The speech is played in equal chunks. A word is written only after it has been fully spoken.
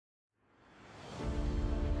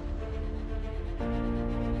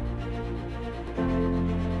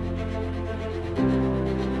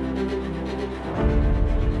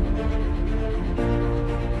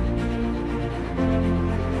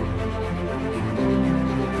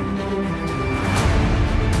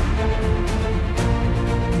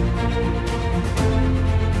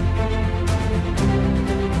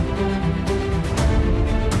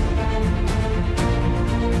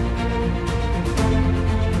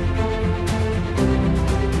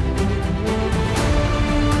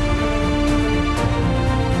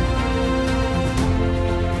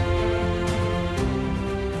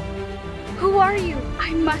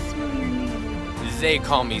They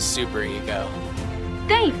call me Super Ego.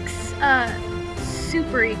 Thanks,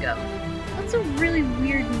 Super Ego. That's a really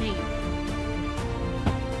weird name.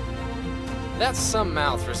 That's some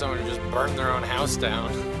mouth for someone who just burned their own house down.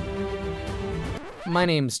 My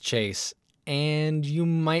name's Chase, and you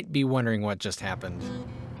might be wondering what just happened.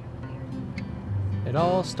 It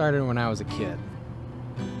all started when I was a kid.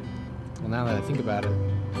 Well, now that I think about it,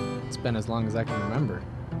 it's been as long as I can remember.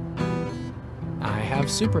 I have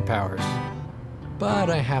superpowers,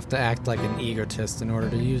 but I have to act like an egotist in order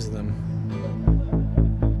to use them.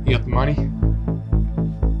 You got the money?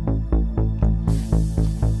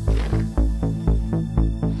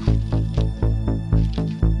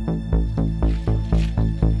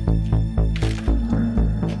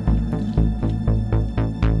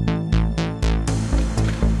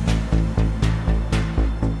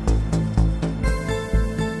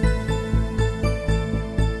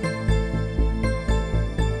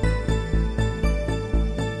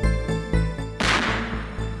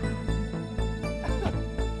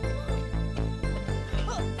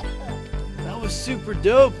 Super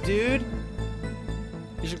dope, dude.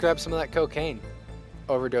 You should grab some of that cocaine.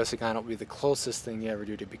 Overdosing on it will be the closest thing you ever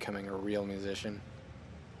do to becoming a real musician.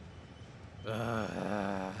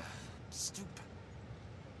 Stupid.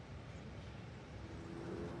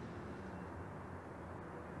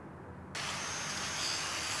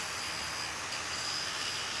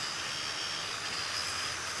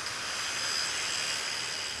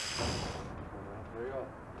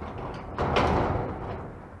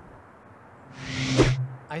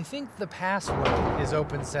 I think the password is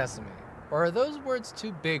open sesame. Or are those words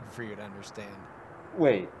too big for you to understand?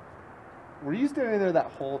 Wait, were you standing there that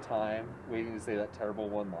whole time waiting to say that terrible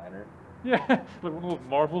one-liner? Yeah, like one of those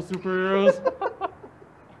Marvel superheroes.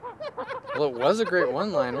 Well, it was a great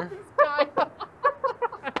one-liner.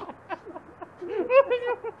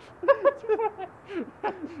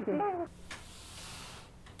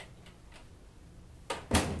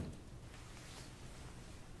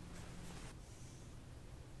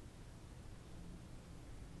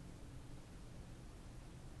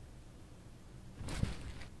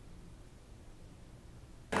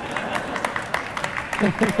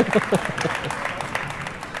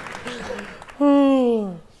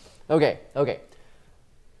 Okay.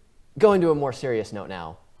 Going to a more serious note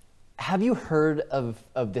now. Have you heard of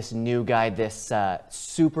this new guy, this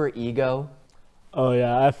Super Ego? Oh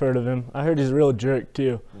yeah, I've heard of him. I heard he's a real jerk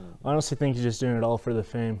too. I honestly think he's just doing it all for the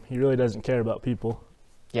fame. He really doesn't care about people.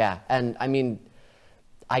 Yeah, and I mean,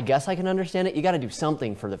 I guess I can understand it. You got to do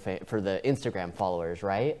something for the Instagram followers,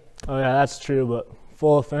 right? Oh yeah, that's true, but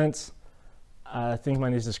full offense, I think my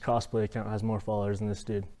niece's crossplay account has more followers than this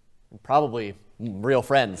dude. Probably real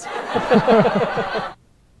friends.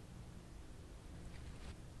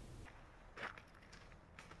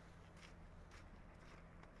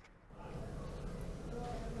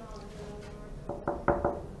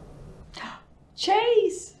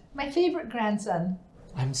 Chase, my favorite grandson.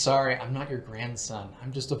 I'm sorry, I'm not your grandson.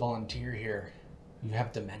 I'm just a volunteer here. You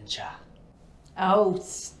have dementia. Oh,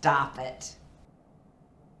 stop it.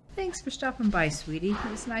 Thanks for stopping by, sweetie. It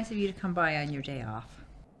was nice of you to come by on your day off.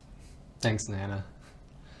 Thanks, Nana.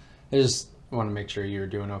 I just want to make sure you're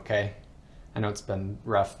doing okay. I know it's been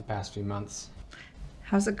rough the past few months.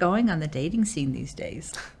 How's it going on the dating scene these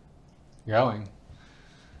days? Going.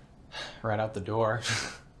 Right out the door.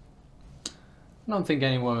 I don't think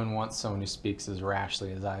any woman wants someone who speaks as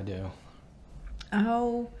rashly as I do.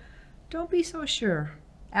 Oh, don't be so sure.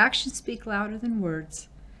 Actions speak louder than words.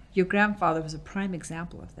 Your grandfather was a prime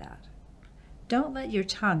example of that. Don't let your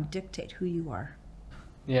tongue dictate who you are.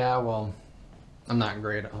 Yeah, well, I'm not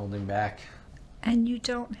great at holding back. And you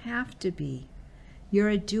don't have to be. You're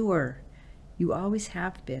a doer. You always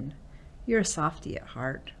have been. You're a softie at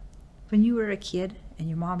heart. When you were a kid and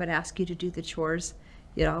your mom would ask you to do the chores,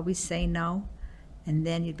 you'd always say no, and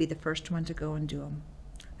then you'd be the first one to go and do them.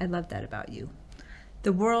 I love that about you.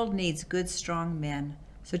 The world needs good, strong men,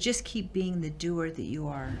 so just keep being the doer that you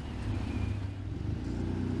are.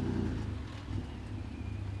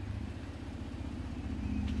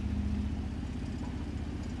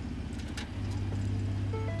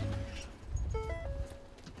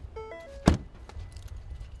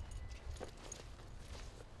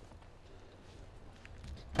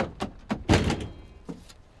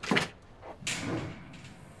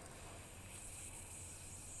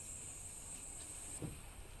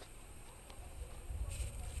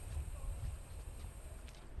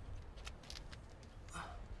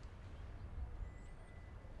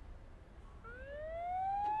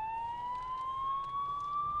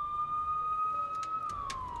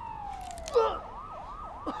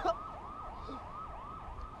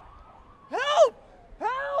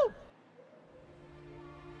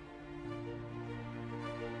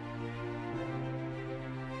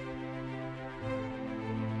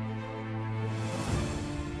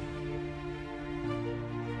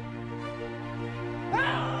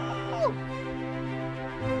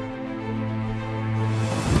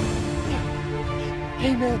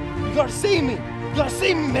 Hey man, you gotta save me. You gotta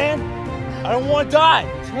save me, man. I don't want to die.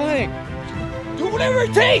 I'm trying. Do whatever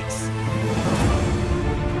it takes.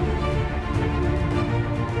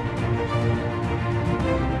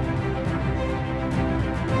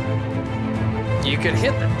 You could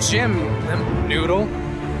hit the gym, you limp noodle.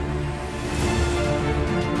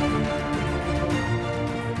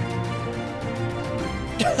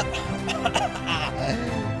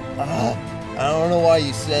 I don't know why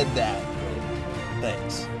you said that.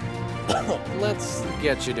 Thanks. Let's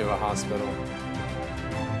get you to a hospital.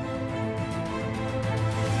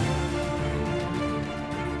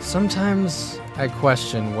 Sometimes I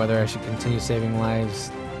question whether I should continue saving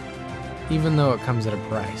lives, even though it comes at a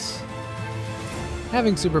price.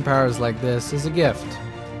 Having superpowers like this is a gift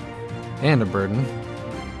and a burden.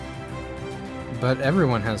 But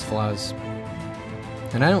everyone has flaws,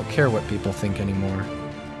 and I don't care what people think anymore.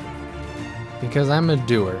 Because I'm a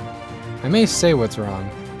doer. I may say what's wrong,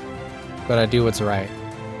 but I do what's right.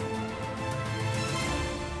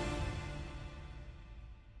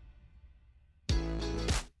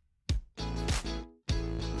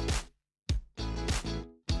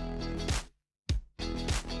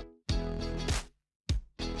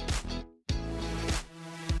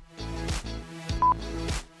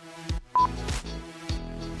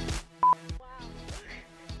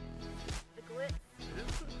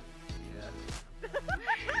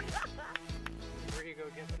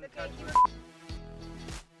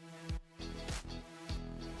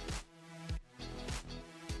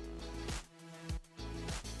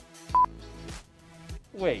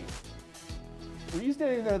 Wait. Were you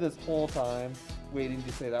standing there this whole time waiting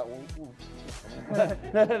to say that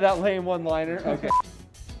that lame one-liner? Okay.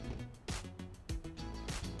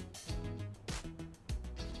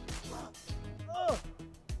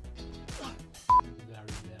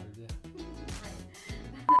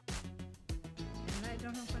 And I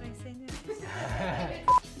don't know what I say next.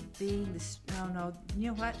 Being this, no, you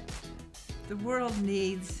know what? The world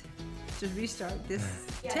needs to restart this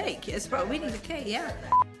take. It's what we need. Okay, yeah.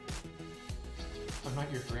 I'm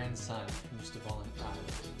not your grandson, Mr. Volunteer.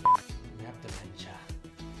 You have dementia.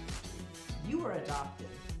 You were adopted.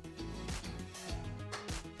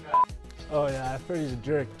 Oh yeah, I've heard he's a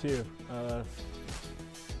jerk too. Gosh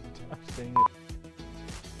dang it.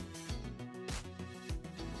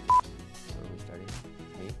 Where are we starting?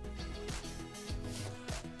 Me?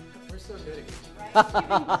 We're so good at getting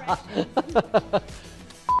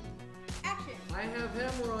Action. I have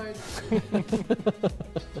hemorrhoids.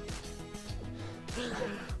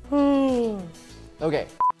 Okay,